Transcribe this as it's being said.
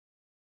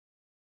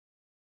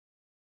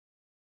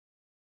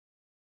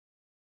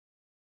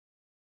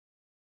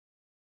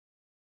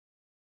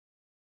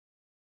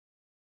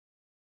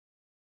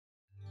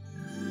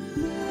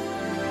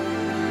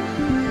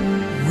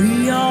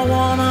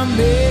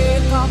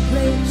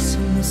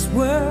in this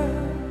world.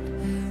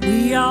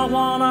 We all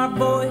want our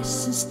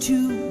voices to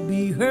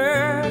be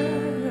heard.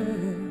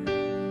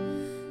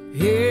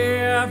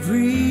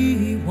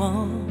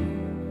 Everyone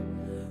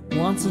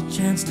wants a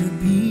chance to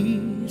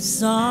be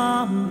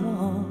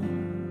someone.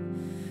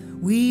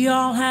 We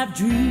all have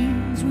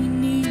dreams we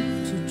need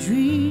to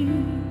dream,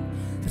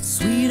 but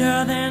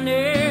sweeter than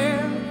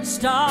every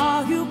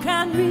star you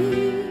can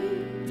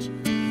reach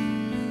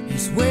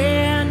is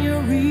when you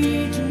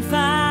reach and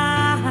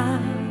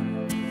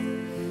find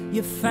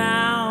you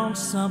found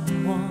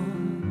someone.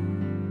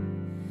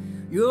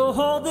 You'll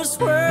hold this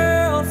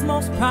world's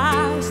most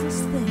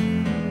priceless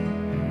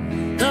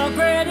thing, the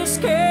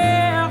greatest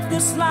gift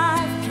this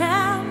life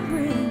can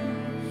bring.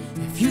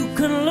 If you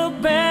can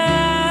look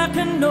back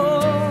and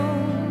know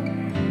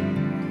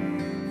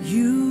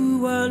you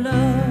were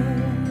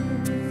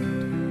loved,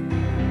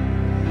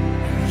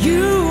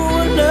 you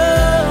were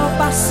loved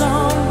by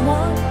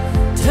someone,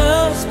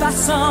 touched by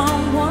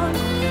someone,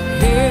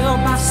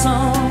 held by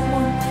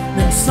someone,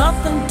 meant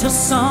something to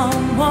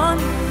someone,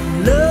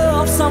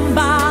 love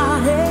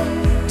somebody,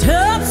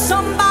 touch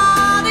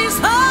somebody's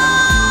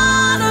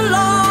heart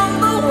along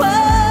the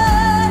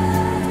way.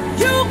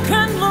 You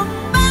can look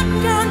back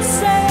and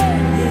say,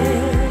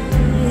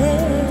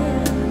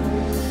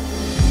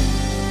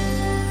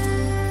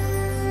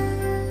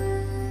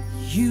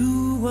 you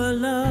were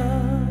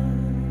loved.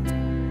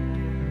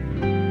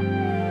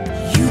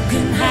 You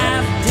can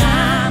have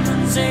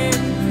diamonds in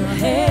your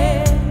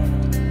head,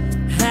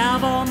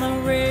 have all the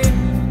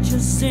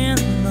riches in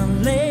the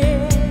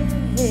land.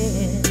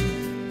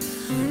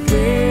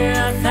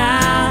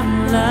 Without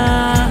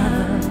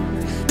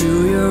love, do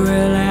you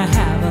really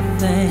have a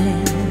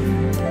thing?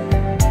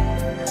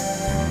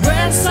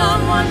 When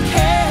someone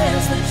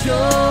cares that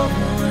you're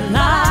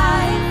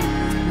alive,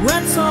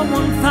 when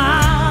someone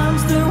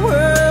finds the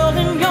world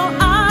in your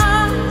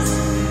eyes,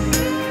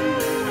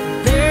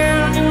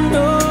 then you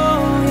know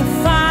you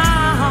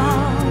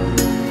found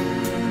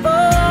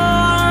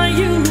all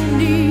you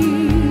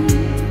need.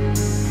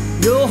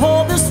 You'll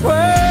hold this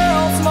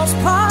world's most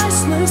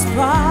priceless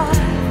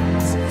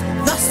prize,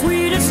 the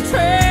sweetest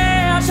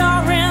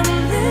treasure in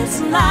this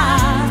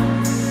life.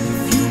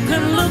 If you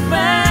can look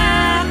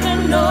back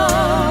and know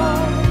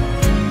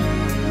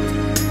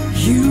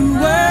you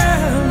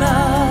were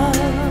loved,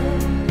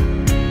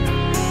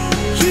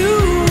 you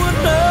were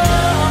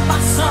loved by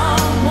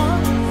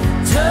someone,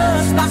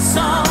 touched by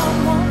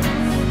someone,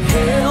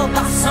 held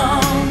by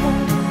someone,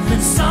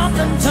 meant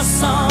something to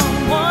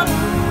someone,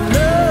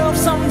 love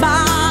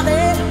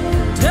somebody,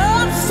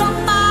 touch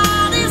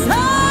somebody's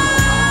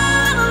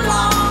heart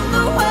along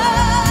the way.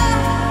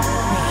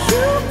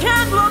 You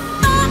can look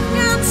back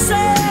and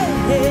say,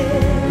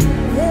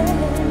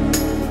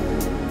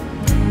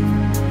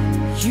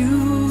 you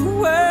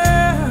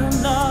were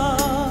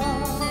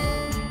loved.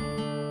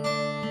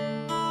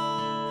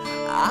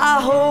 I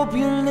hope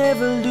you'll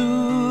never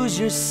lose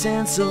your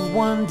sense of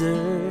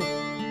wonder.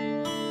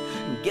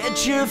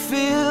 Get your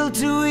fill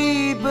to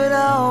eat, but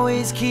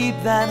always keep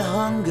that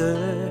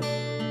hunger.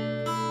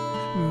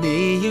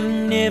 May you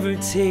never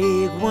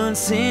take one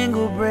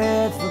single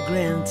breath for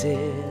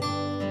granted.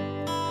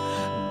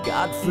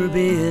 God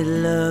forbid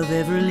love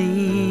ever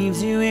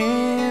leaves you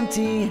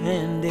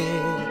empty-handed.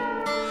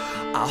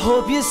 I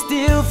hope you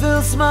still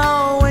feel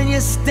small when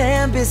you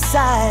stand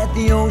beside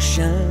the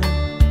ocean.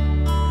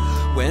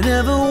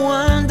 Whenever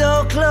one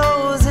door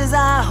closes,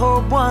 I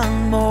hope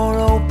one more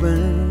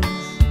opens.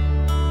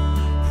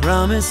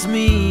 Promise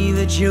me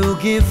that you'll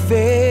give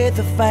faith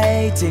a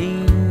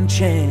fighting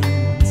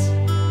chance.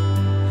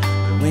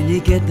 But when you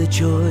get the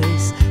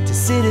choice to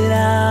sit it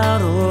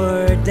out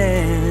or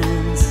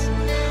dance,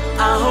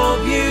 I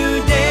hope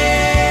you dance.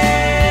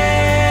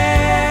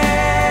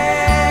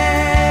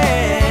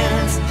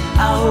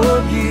 I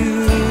hope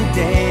you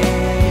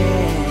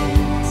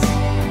dance.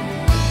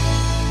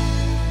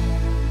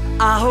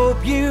 I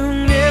hope you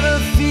never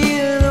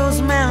feel those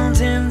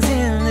mountains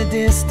in the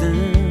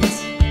distance.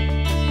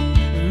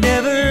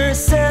 Never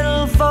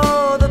settle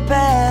for the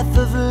path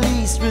of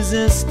least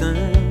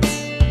resistance.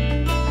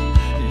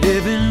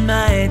 Living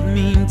might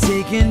mean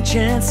taking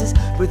chances,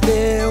 but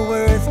they're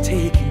worth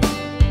taking.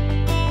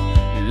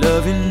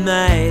 Loving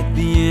might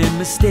be a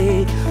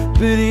mistake,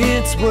 but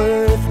it's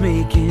worth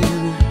making.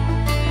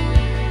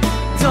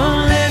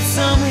 Don't let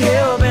some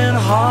hell-bent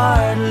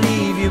heart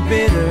leave you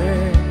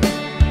bitter.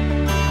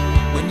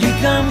 When you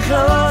come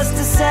close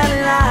to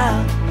selling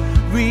out,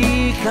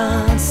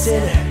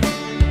 reconsider.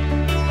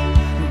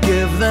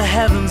 Give the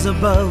heavens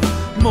above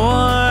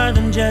more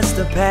than just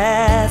a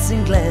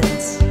passing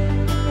glance.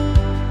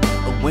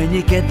 But when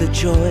you get the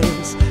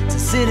choice to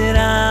sit it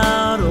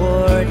out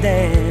or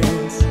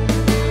dance,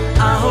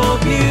 I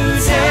hope you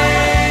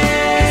dance.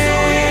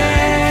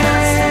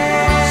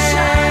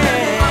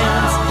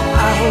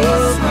 I hope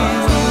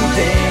you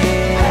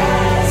dance.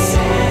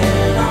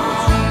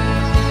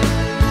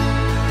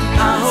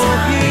 I hope you dance. I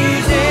hope you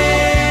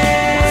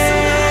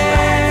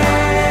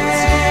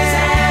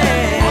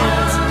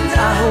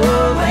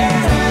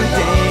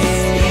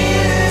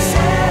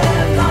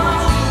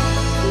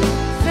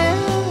dance.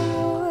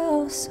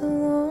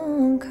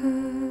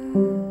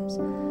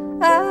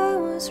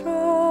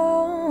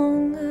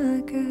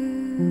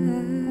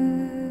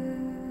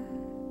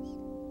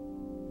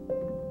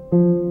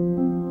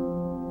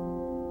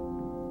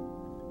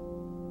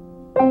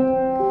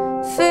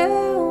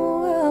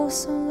 Farewell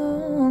so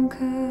long,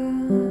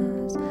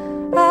 'cause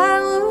I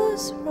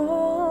was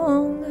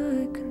wrong,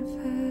 I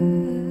confess.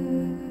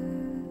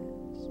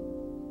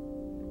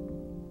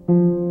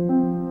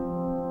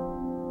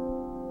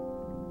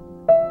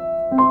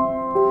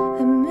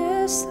 I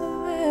miss the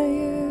way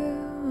you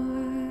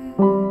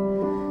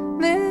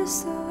miss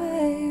the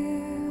way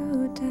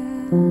you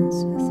dance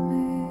with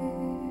me.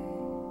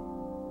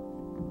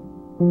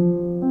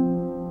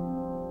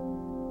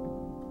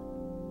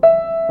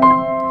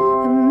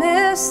 I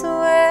miss the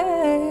way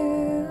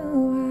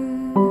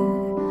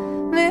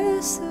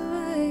miss the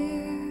way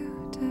you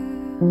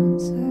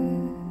dance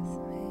with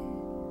me.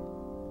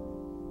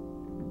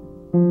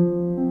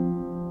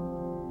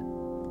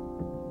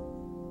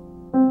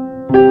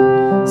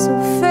 So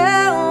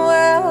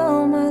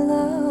farewell, my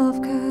love,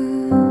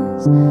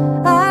 'cause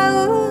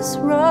I was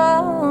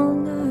wrong,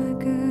 I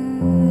guess.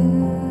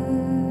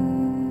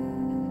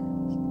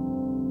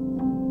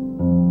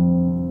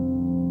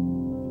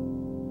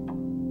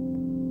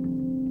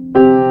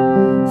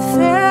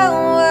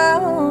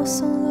 Farewell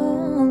so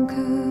long,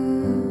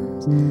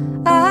 'cause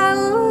I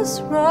was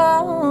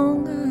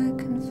wrong, I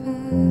confess.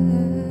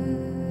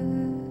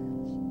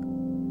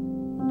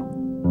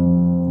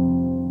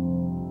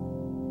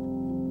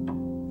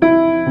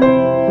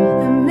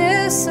 I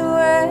miss the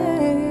way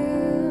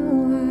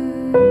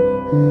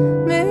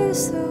miss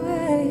the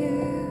way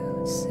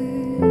you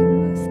sing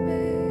with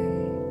me.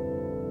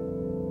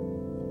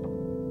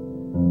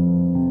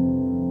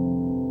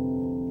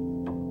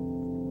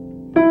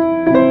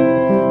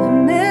 I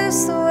miss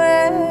the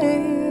way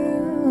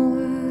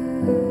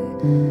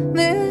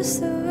miss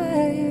the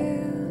way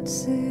you'd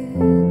sing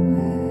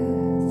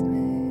with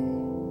me.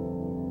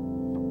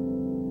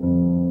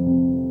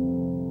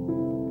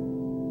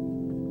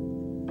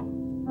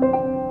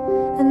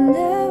 I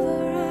never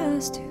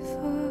asked you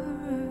for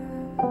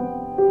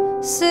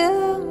a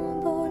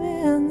sailboat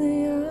in the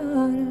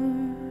water,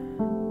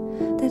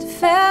 that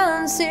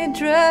fancy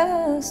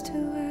dress to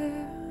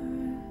wear,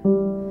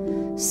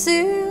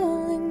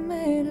 ceiling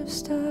made of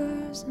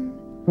stars, and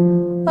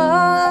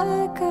all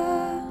I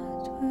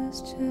got was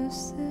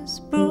just this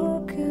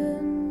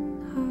broken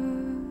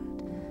heart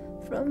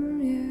from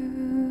you.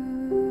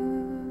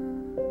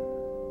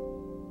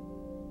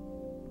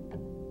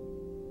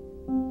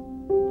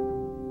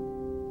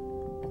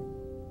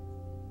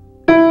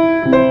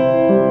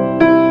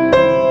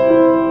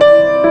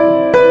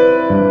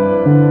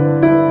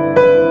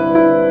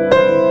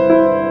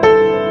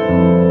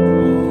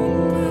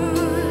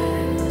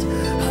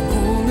 I'm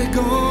only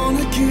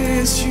gonna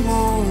kiss you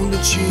on the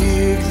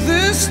cheek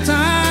this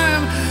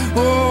time.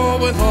 Oh,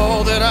 with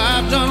all that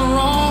I've done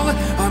wrong,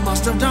 I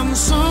must have done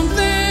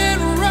something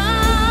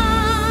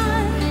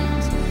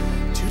right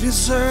to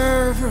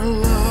deserve her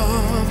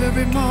love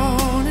every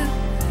morning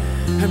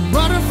and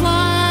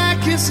butterfly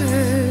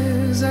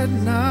kisses at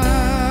night.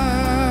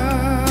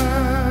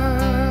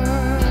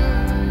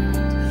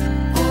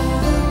 All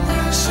the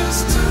precious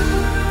time,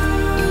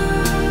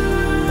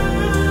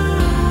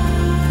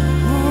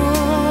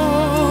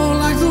 oh,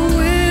 like the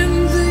wind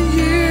the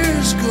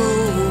years go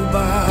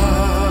by.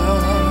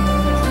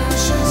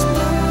 Precious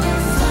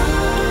butterfly,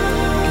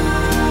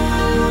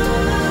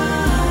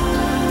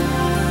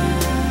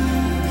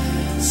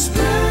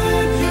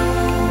 spread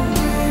your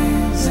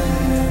wings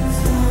and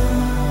fly.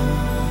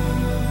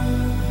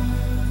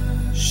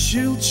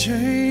 She'll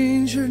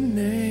change her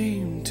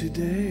name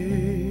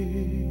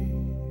today.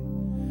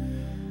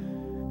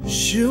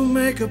 She'll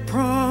make a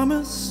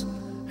promise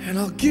and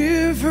I'll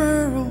give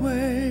her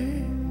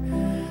away.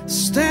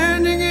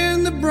 Standing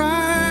in the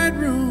bride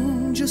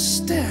room, just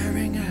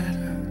staring at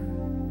her.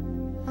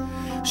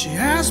 She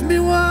asked me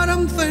what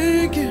I'm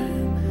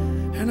thinking,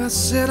 and I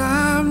said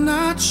I'm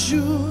not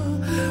sure.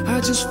 I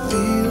just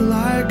feel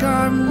like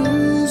I'm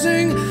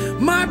losing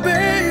my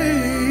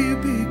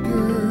baby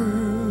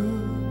girl.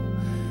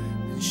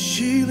 And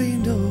she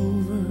leaned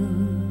over,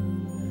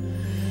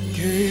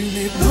 gave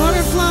me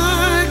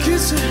butterfly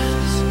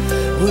kisses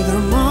with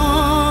her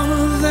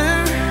mama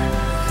there,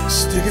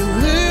 sticking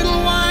little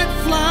white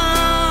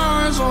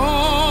flowers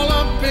all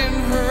up in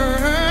her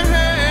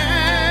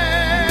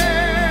hair.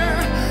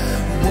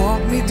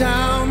 Walk me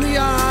down the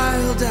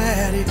aisle,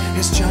 Daddy,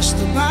 it's just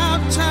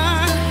about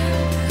time.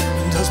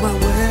 Does my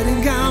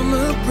wedding gown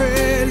look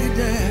pretty,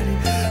 Daddy?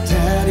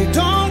 Daddy,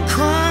 don't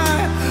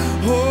cry.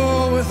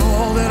 Oh, with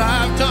all that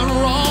I've done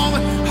wrong,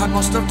 I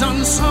must have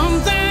done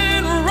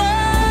something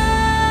right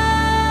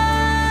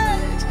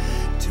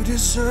to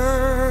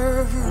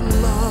deserve her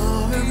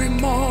love every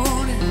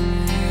morning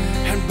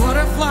and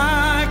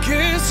butterfly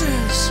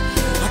kisses.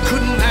 I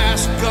couldn't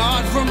ask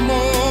God for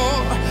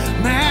more.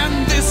 Man,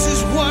 this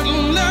is what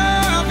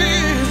love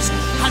is.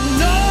 I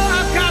know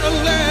I've got to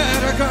let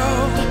her go,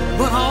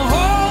 but I'll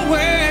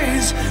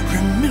always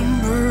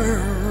remember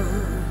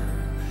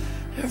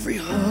every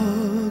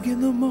hug in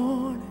the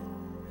morning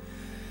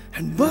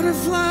and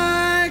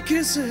butterfly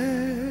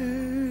kisses